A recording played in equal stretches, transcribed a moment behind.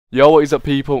Yo, what is up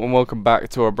people, and welcome back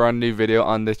to a brand new video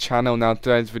on the channel. Now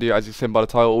today's video, as you've seen by the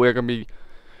title, we're going to be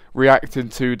reacting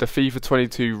to the FIFA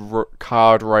 22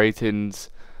 card ratings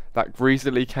that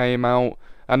recently came out,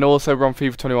 and also we're on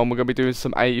FIFA 21. We're going to be doing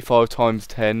some 85 times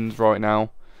 10s right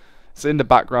now. It's in the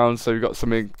background, so we've got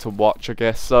something to watch, I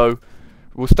guess. So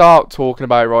we'll start talking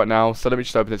about it right now. So let me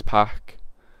just open this pack.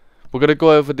 We're going to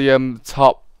go over the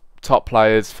top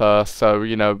players first, so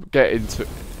you know, get into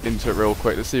it real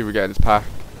quick. Let's see if we get in this pack.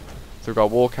 So we've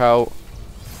got Walkout,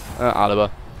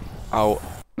 Alaba, out,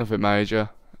 nothing major.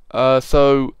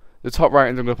 So the top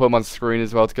ratings, I'm going to put them on screen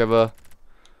as well together.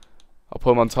 I'll put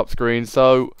them on top screen.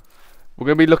 So we're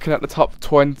going to be looking at the top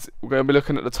 20. We're going to be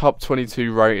looking at the top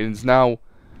 22 ratings. Now,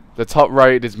 the top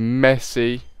rated is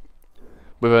Messi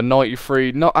with a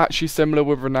 93. Not actually similar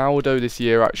with Ronaldo this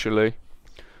year. Actually,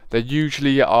 they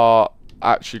usually are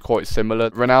actually quite similar.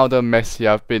 Ronaldo and Messi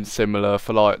have been similar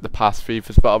for like the past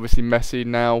FIFAs, but obviously Messi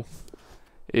now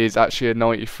is actually a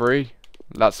 93.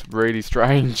 That's really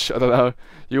strange. I don't know.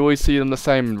 You always see them the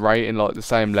same rating, like the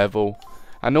same level.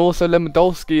 And also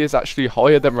Lewandowski is actually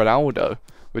higher than Ronaldo,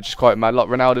 which is quite mad. Like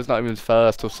Ronaldo's not even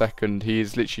first or second, he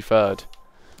is literally third,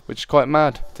 which is quite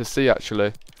mad to see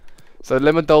actually. So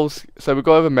Lewandowski, so we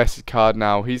go over Messi's card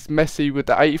now. He's Messi with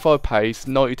the 85 pace,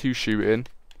 92 shooting.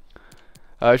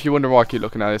 If you wonder why I keep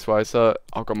looking at it this way, so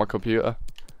I've got my computer.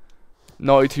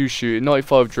 92 shooting,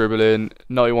 95 dribbling,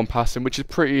 91 passing, which is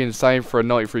pretty insane for a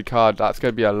 93 card. That's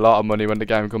going to be a lot of money when the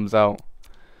game comes out.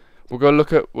 We're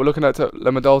looking at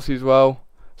Lewandowski as well.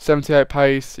 78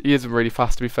 pace, he isn't really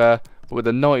fast to be fair, but with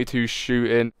a 92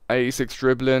 shooting, 86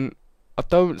 dribbling. I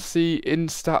don't see in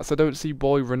stats, I don't see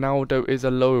why Ronaldo is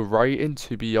a lower rating,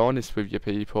 to be honest with you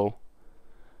people.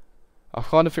 I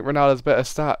kind of think Ronaldo's better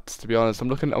stats, to be honest.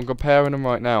 I'm comparing them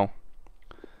right now.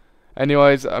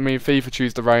 Anyways, I mean, FIFA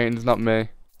choose the ratings, not me.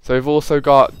 So we've also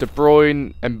got De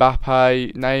Bruyne,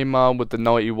 Mbappe, Neymar with the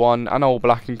 91, and All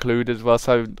Black included as well.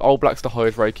 So All Black's the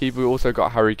highest rated keeper. We also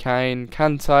got Harry Kane,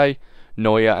 Kante,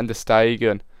 Neuer, and De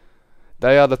Stegen.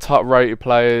 They are the top rated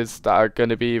players that are going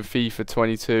to be in FIFA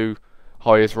 22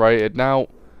 highest rated. Now,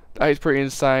 that is pretty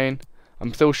insane.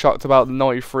 I'm still shocked about the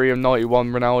 93 and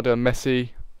 91 Ronaldo and Messi,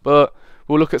 but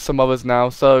we'll look at some others now.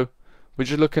 So we're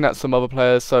just looking at some other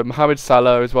players. So Mohamed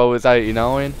Salah as well was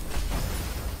 89.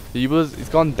 He's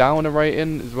gone down a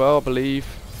rating as well, I believe.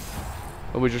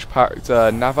 And we just packed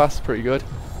Navas, pretty good.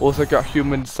 Also got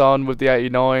Heung-min Son with the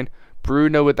 89.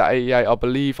 Bruno with the 88, I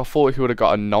believe. I thought he would have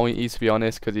got a 90 to be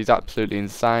honest, because he's absolutely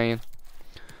insane.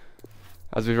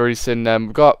 As we've already seen them,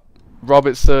 we've got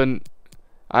Robertson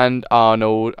and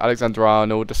Arnold, Alexander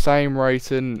Arnold, the same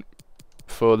rating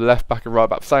for the left back and right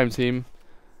back, same team.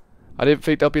 I didn't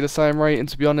think they'll be the same rating,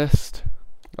 to be honest.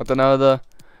 I don't know.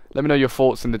 Let me know your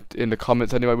thoughts in the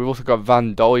comments. Anyway, we've also got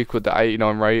Van Dijk with the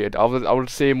 89 rated. I would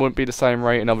see him wouldn't be the same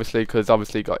rating, obviously, because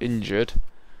obviously he got injured.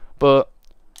 But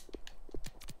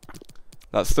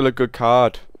that's still a good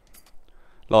card.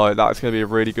 Like, that's going to be a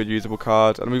really good usable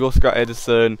card. And we've also got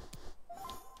Edison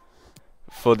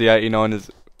for the 89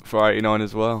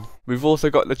 as well. We've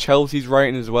also got the Chelsea's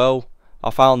rating as well.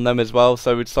 I found them as well,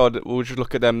 so we decided we'll just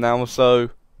look at them now. So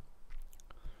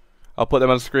I'll put them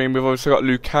on the screen. We've also got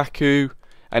Lukaku,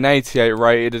 an 88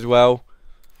 rated as well.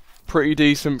 Pretty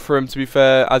decent for him, to be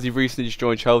fair. As he recently just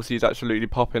joined Chelsea, he's absolutely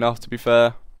popping off, to be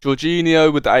fair.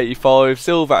 Jorginho with the 85,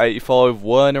 Silva 85,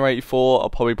 Werner 84. I'll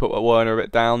probably put Werner a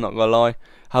bit down, not gonna lie.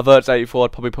 Havertz 84,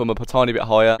 I'd probably put him up a tiny bit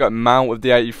higher. Got Mount with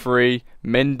the 83,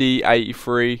 Mendy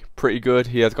 83, pretty good.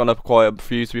 He has gone up quite a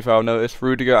few, to be fair, I've noticed.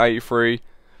 Rudiger 83,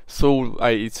 Saul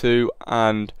 82,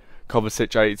 and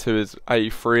Kovacic 82 is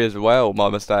 83 as well, my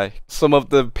mistake. Some of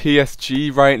the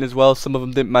PSG rating as well, some of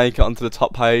them didn't make it onto the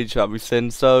top page that we've seen.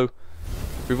 So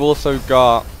we've also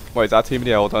got, wait, is that team in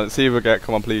the hold on? Let's see if we get,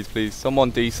 come on please, someone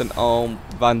decent. Oh,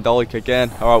 Van Dijk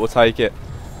again. Alright, we'll take it.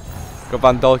 Got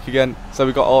Van Dijk again. So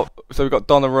we got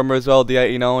Donnarumma as well, the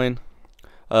 89.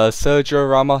 Sergio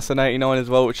Ramos an 89 as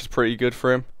well, which is pretty good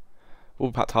for him.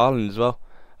 Oh, Pat Haaland as well.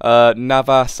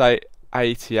 Navas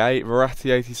 88,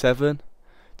 Verratti 87.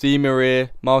 Di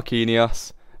Maria,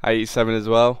 Marquinhos 87 as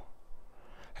well.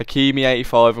 Hakimi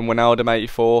 85 and Wijnaldum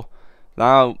 84.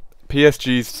 Now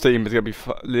PSG's team is going to be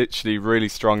literally really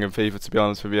strong in FIFA, to be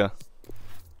honest with you.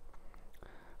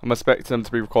 I'm expecting them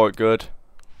to be quite good.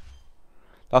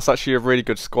 That's actually a really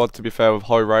good squad, to be fair, with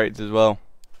high rates as well.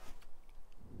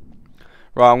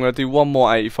 Right, I'm going to do one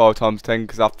more 85 times 10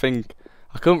 because I think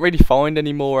I couldn't really find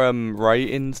any more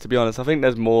ratings, to be honest. I think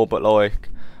there's more, but like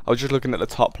I was just looking at the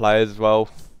top players as well.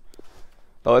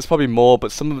 Like, there's probably more,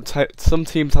 but some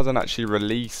teams hasn't actually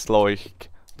released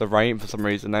like the rating for some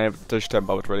reason. They just don't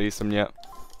bother to release them yet.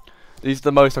 These are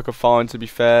the most I could find, to be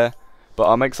fair. But But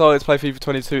I'm excited to play FIFA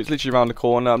 22. It's literally around the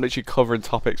corner. I'm literally covering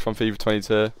topics from FIFA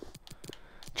 22.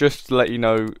 Just to let you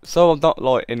know, so I'm not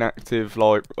like inactive,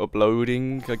 like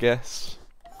uploading, I guess.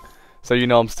 So you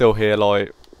know I'm still here,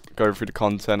 like going through the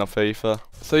content of FIFA.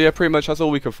 So yeah, pretty much that's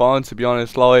all we can find, to be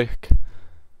honest. Like,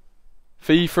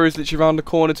 FIFA is literally around the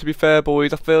corner, to be fair,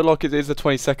 boys. I feel like it is the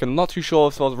 22nd. I'm not too sure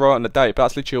if I was right on the date, but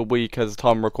that's literally a week as the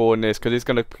time I'm recording this, because it's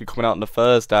going to be coming out on the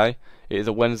Thursday. It is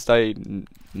a Wednesday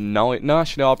night. No,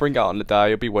 actually, no, I'll bring it out on the day.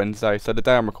 It'll be Wednesday. So the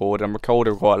day I'm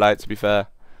recording quite late, to be fair.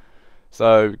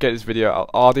 So get this video out.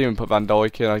 Oh, I didn't even put Van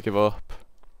Dijk in. I give up.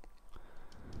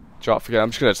 Forget.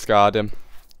 I'm just going to discard him.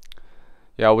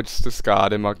 Yeah, I would just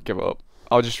discard him. I'll give up.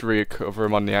 I'll just recover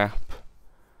him on the app.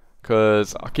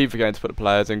 Because I keep forgetting to put the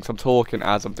players in, because I'm talking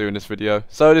as I'm doing this video.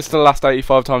 So this is the last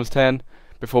 85 times 10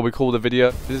 before we call the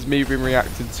video. This is me being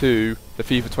reacting to the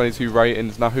FIFA 22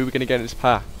 ratings. Now who are we going to get in this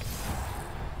pack?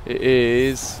 It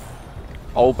is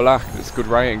All Black. It's good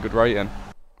rating, good rating.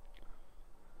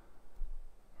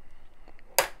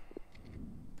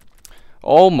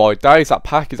 Oh my days, that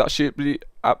pack is actually...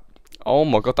 oh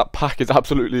my god, that pack is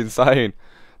absolutely insane.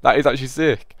 That is actually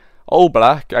sick. All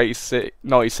Black,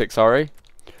 96, sorry.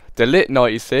 Delit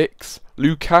 96,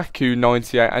 Lukaku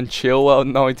 98, and Chilwell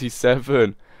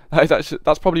 97.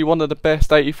 That's probably one of the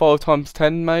best 85 times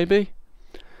 10, maybe.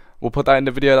 We'll put that in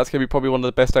the video. That's gonna be probably one of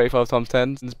the best 85 times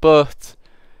 10s. But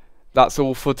that's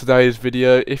all for today's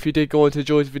video. If you did go on to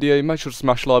enjoy this video, make sure to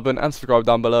smash the like button and subscribe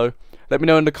down below. Let me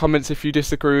know in the comments if you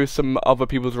disagree with some other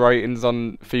people's ratings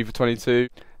on FIFA 22.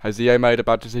 Has EA made a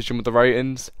bad decision with the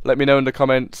ratings? Let me know in the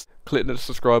comments. Click the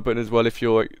subscribe button as well if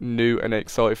you're new and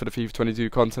excited for the FIFA 22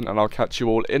 content, and I'll catch you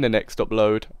all in the next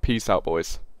upload. Peace out,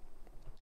 boys.